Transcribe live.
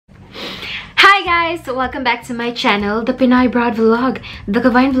guys! Welcome back to my channel, the Pinoy Broad Vlog, the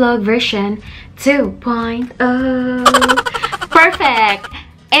Kavine Vlog version 2.0. Perfect!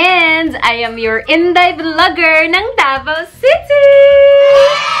 And I am your Inday vlogger ng Davao City!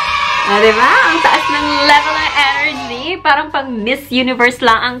 Diba? Ang taas ng level ng energy. Parang pang Miss Universe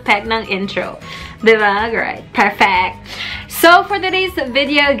lang ang peg ng intro. Diba? Right. Perfect. So, for today's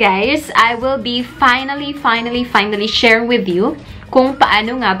video, guys, I will be finally sharing with you kung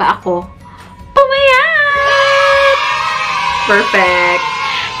paano nga ba ako pumayat! Perfect!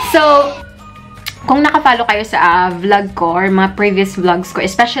 So, kung nakafollow kayo sa vlog ko or mga previous vlogs ko,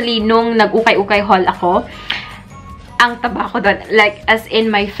 especially nung nag-ukay-ukay haul ako, ang taba ko doon, like, as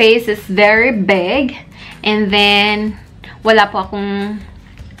in my face is very big, and then, wala po akong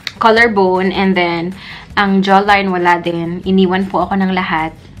collarbone, and then, ang jawline wala din. Iniwan po ako ng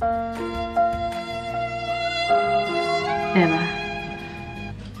lahat. Diba?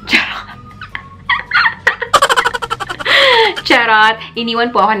 Charot.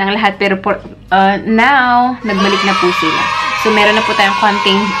 Iniwan po ako ng lahat, pero now, nagbalik na po sila. So, meron na po tayong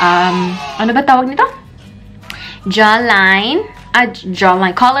konting, ano ba tawag nito? Jawline.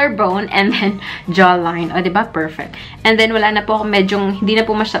 Jawline. Collarbone, and then jawline. O, diba? Perfect. And then, wala na po ako hindi na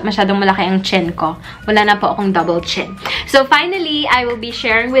po masyadong malaki ang chin ko. Wala na po akong double chin. So, finally, I will be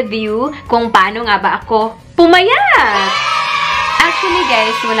sharing with you kung paano nga ba ako pumayat. Actually,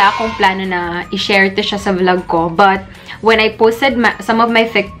 guys, wala akong plano na i-share to siya sa vlog ko. But, when I posted some of my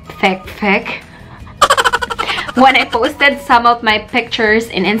when I posted some of my pictures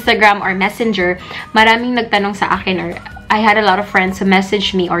in Instagram or Messenger, maraming nagtanong sa akin, or I had a lot of friends who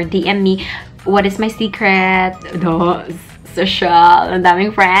messaged me or DM me, what is my secret? No, social. Ang daming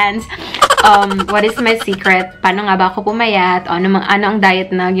friends. What is my secret? Paano nga ba ako pumayat? Ano ang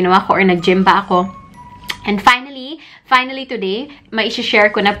diet na ginawa ko or nag-gym ba ako? And finally today, mai-share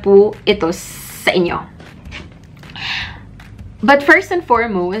ko na po ito sa inyo. But first and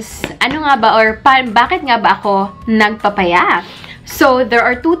foremost, ano nga ba or bakit nga ba ako nagpapayat? So, there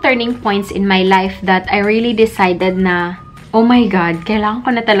are two turning points in my life that I really decided na, oh my God, kailangan ko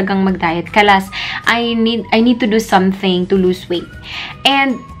na talagang mag-diet. Kalas, I need to do something to lose weight.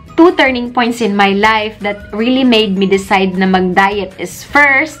 And two turning points in my life that really made me decide na mag-diet is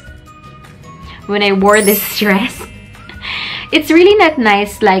first, when I wore this dress. It's really not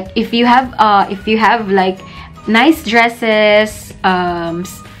nice, like, if you have like, nice dresses,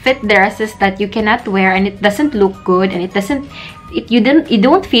 fit dresses that you cannot wear and it doesn't look good and you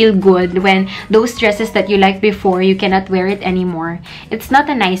don't feel good when those dresses that you liked before, you cannot wear it anymore. It's not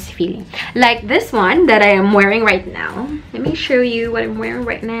a nice feeling. Like this one that I am wearing right now. Let me show you what I'm wearing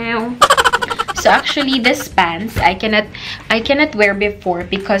right now. So actually, this pants I cannot wear before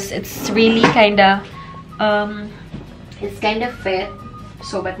because it's really kinda fit.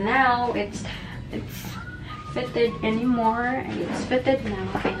 So but now it's fitted anymore, and it's fitted now,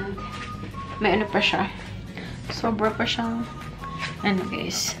 and may ano pa siya, sobra pa siyang ano,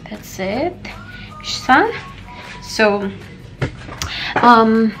 guys. That's it. So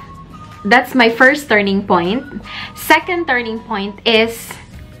that's my first turning point. Second turning point is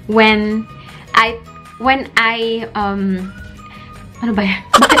when I ano ba yan?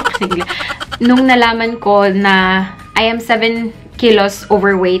 Bakit nung nalaman ko na I am 7 kilos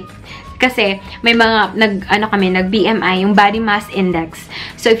overweight. Kasi may mga nag-BMI, yung body mass index.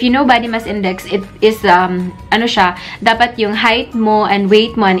 So if you know body mass index, it is ano siya, dapat yung height mo and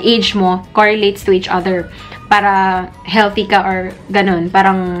weight mo and age mo correlates to each other para healthy ka or ganun.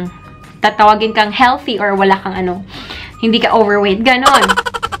 Parang tatawagin kang healthy or wala kang hindi ka overweight, ganun.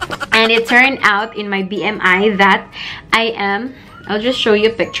 And it turned out in my BMI that I'll just show you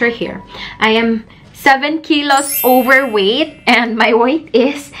a picture here. I am 7 kilos overweight and my weight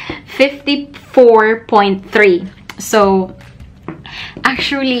is 54.3. So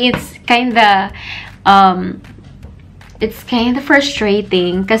actually it's kinda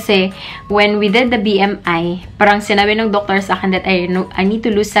frustrating kasi when we did the BMI, parang sinabi ng doctor sa akin that I need to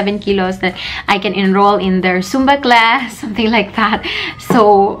lose 7 kilos, that I can enroll in their Zumba class, something like that.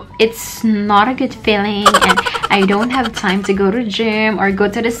 So it's not a good feeling, and I don't have time to go to gym or go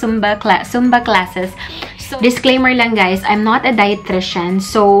to the Zumba classes. So disclaimer lang, guys, I'm not a dietitian,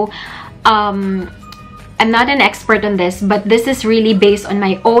 so I'm not an expert on this, but this is really based on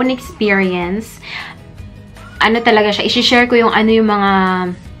my own experience. Ano talaga siya, i-share ko yung yung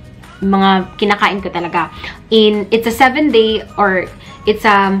mga kinakain ko talaga. It's a 7-day or it's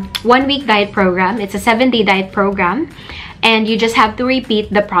a 1-week diet program. It's a 7-day diet program. And you just have to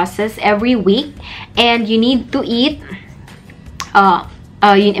repeat the process every week. And you need to eat,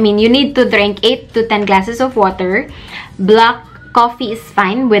 you need to drink 8 to 10 glasses of water, black coffee is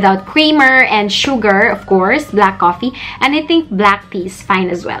fine without creamer and sugar, of course, black coffee. And I think black tea is fine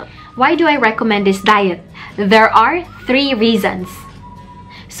as well. Why do I recommend this diet? There are 3 reasons.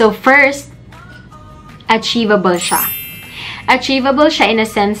 So first, achievable siya. Achievable siya in a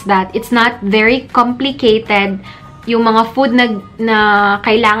sense that it's not very complicated. Yung mga food na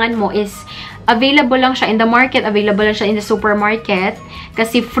kailangan mo is available lang siya in the market, available lang siya in the supermarket.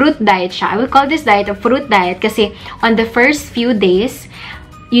 Kasi fruit diet siya. I will call this diet a fruit diet kasi on the first few days,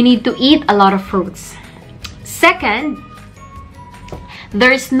 you need to eat a lot of fruits. Second,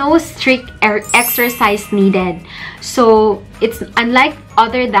 there's no strict exercise needed. So, it's unlike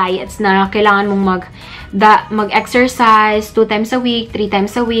other diets na kailangan mong mag-exercise 2 times a week, 3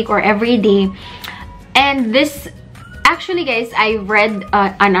 times a week, or every day. And this, actually guys, I read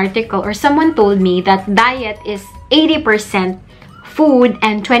an article or someone told me that diet is 80% food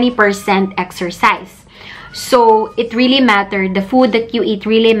and 20% exercise. So, it really matters. The food that you eat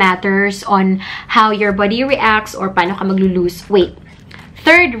really matters on how your body reacts or paano ka maglulose weight.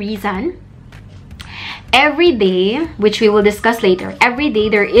 Third reason, every day, which we will discuss later, every day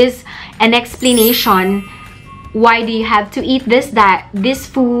there is an explanation why do you have to eat this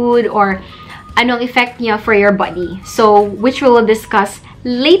food or anong effect niya for your body. So, which we will discuss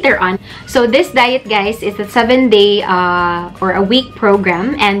later on. So, this diet, guys, is a 7-day or a week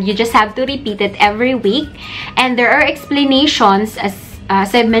program, and you just have to repeat it every week. And there are explanations, as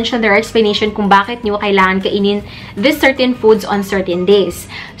I've mentioned, there are explanations kung bakit nyo kailangan kainin this certain foods on certain days.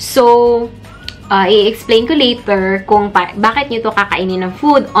 So, i-explain ko later kung bakit nyo to kakainin ng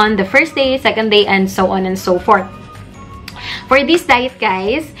food on the first day, second day, and so on and so forth. For this diet,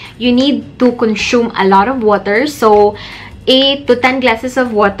 guys, you need to consume a lot of water. So, 8 to 10 glasses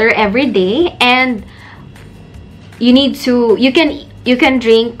of water every day, and you can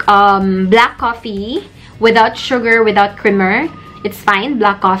drink black coffee without sugar, without creamer. It's fine,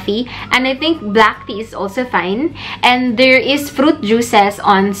 black coffee. And I think black tea is also fine. And there is fruit juices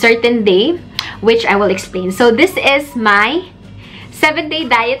on certain day, which I will explain. So this is my 7-day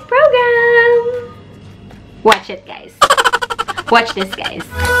diet program. Watch it, guys. Watch this, guys.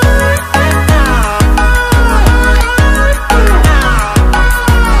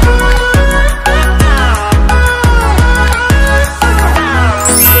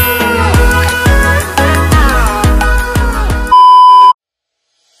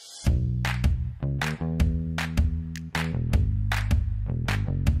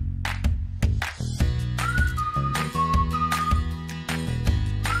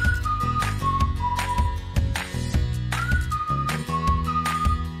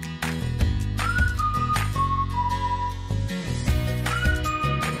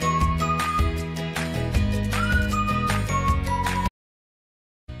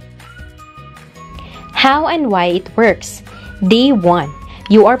 How and why it works. Day 1.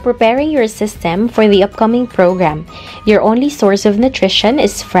 You are preparing your system for the upcoming program. Your only source of nutrition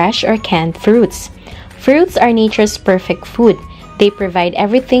is fresh or canned fruits. Fruits are nature's perfect food. They provide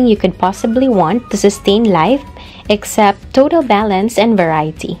everything you could possibly want to sustain life, except total balance and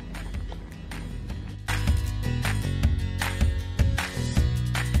variety.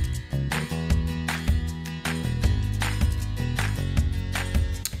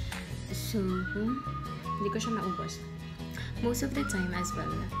 So, hindi ko siya naubos. Most of the time as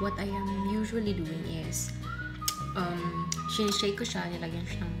well, what I am usually doing is, sinishake ko siya, nilagyan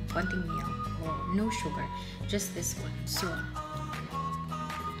siya ng konting milk or no sugar. Just this one. So,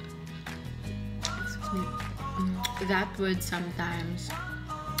 excuse me, that would sometimes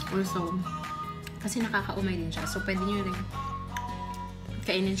also, kasi nakakaumay din siya. So, pwede nyo rin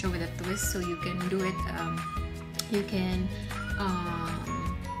kainin siya with a twist. So, you can do it, you can,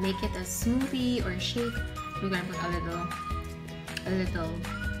 make it a smoothie or shake. We're gonna put a little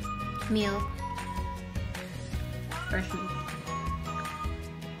milk, fresh milk.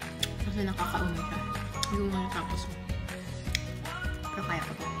 Kasi nakakaumay siya. Hindi mo nga natapos. Pero kaya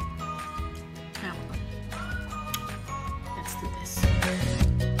ko to. Let's do this.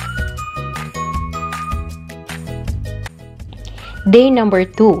 Day number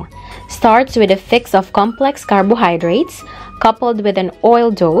 2 starts with a fix of complex carbohydrates coupled with an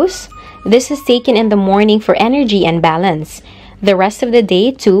oil dose. This is taken in the morning for energy and balance. The rest of the day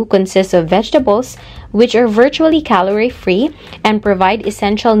too consists of vegetables, which are virtually calorie-free and provide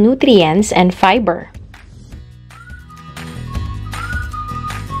essential nutrients and fiber.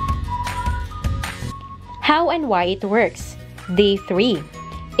 How and why it works. Day 3.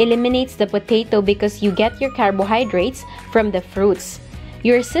 Eliminates the potato because you get your carbohydrates from the fruits.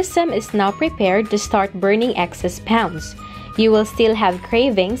 Your system is now prepared to start burning excess pounds. You will still have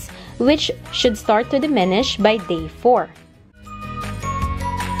cravings, which should start to diminish by day 4.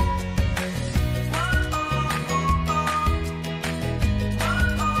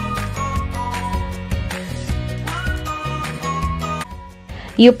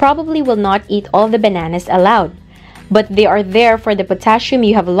 You probably will not eat all the bananas allowed, but they are there for the potassium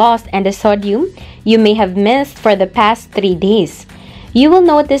you have lost and the sodium you may have missed for the past 3 days. You will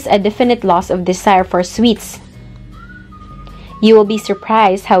notice a definite loss of desire for sweets. You will be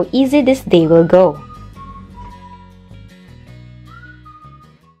surprised how easy this day will go.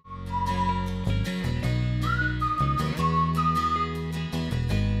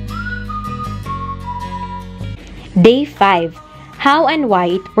 Day 5. How and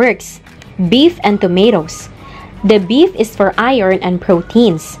why it works. Beef and tomatoes. The beef is for iron and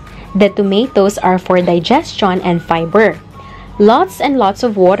proteins. The tomatoes are for digestion and fiber. Lots and lots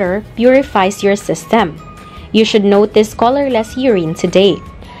of water purifies your system. You should notice colorless urine today.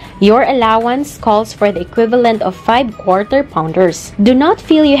 Your allowance calls for the equivalent of 5 quarter-pounders. Do not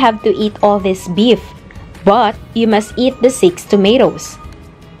feel you have to eat all this beef, but you must eat the 6 tomatoes.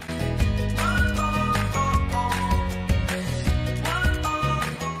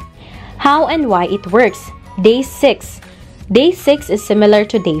 How and why it works. Day 6. Day 6 is similar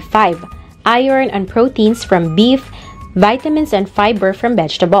to Day 5. Iron and proteins from beef, vitamins and fiber from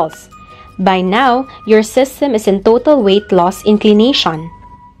vegetables. By now, your system is in total weight loss inclination.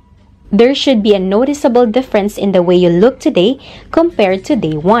 There should be a noticeable difference in the way you look today compared to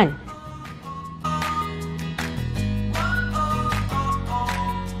Day 1.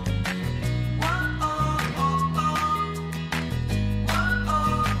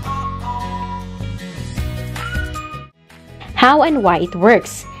 How and why it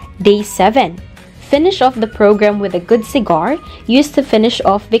works. Day 7. Finish off the program with a good cigar used to finish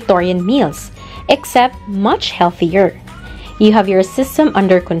off Victorian meals, except much healthier. You have your system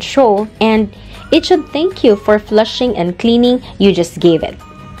under control and it should thank you for flushing and cleaning you just gave it.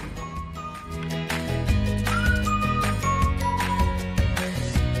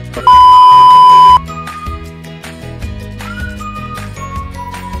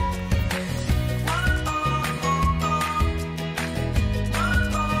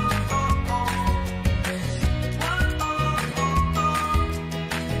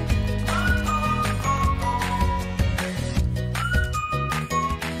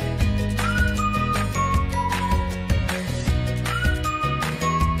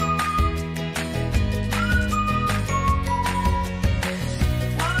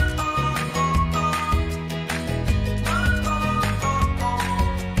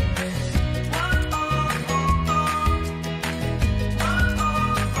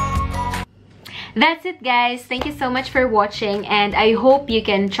 That's it, guys. Thank you so much for watching, and I hope you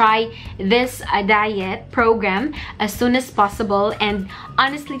can try this diet program as soon as possible. And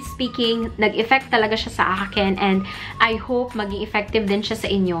honestly speaking, nag-effect talaga siya sa akin, and I hope maging effective din siya sa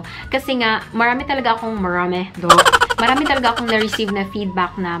inyo. Kasi nga, marami talaga akong na-receive na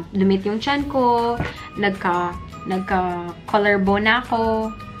feedback na lumit yung tiyan ko, nagka-collarbone na ako,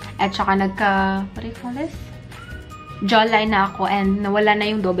 at saka what do you call this? Jawline na ako, and nawala na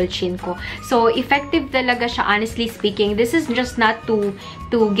yung double chin ko. So, effective talaga siya, honestly speaking. This is just not to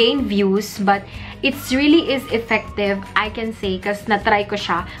gain views, but it's really is effective, I can say, kasi na-try ko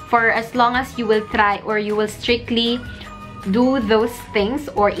siya. For as long as you will try or you will strictly do those things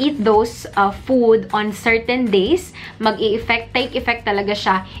or eat those food on certain days, take effect talaga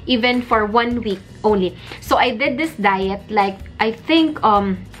siya, even for 1 week only. So, I did this diet, like, I think,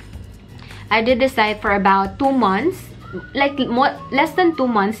 I did this diet for about 2 months, like less than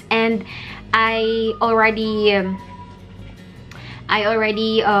 2 months, and I already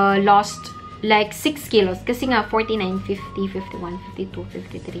lost like 6 kilos. Kasi nga 49, 50, 51, 52,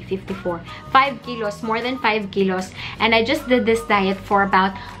 53, 54. 5 kilos, more than 5 kilos. And I just did this diet for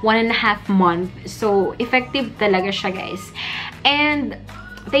about 1.5 months. So, effective talaga siya, guys. And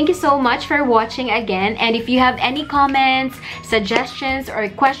thank you so much for watching again. And if you have any comments, suggestions, or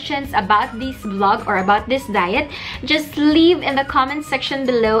questions about this vlog or about this diet, just leave in the comment section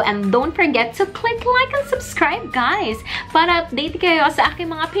below. And don't forget to click like and subscribe, guys, para update kayo sa aking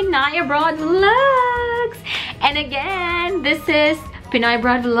mga Pinoy Abroad vlogs. And again, this is Pinoy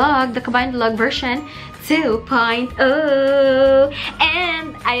Abroad Vlog, the combined vlog version 2.0.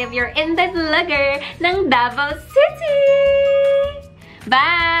 And I am your in-depth vlogger ng Davao City.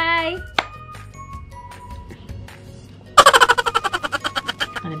 Bye!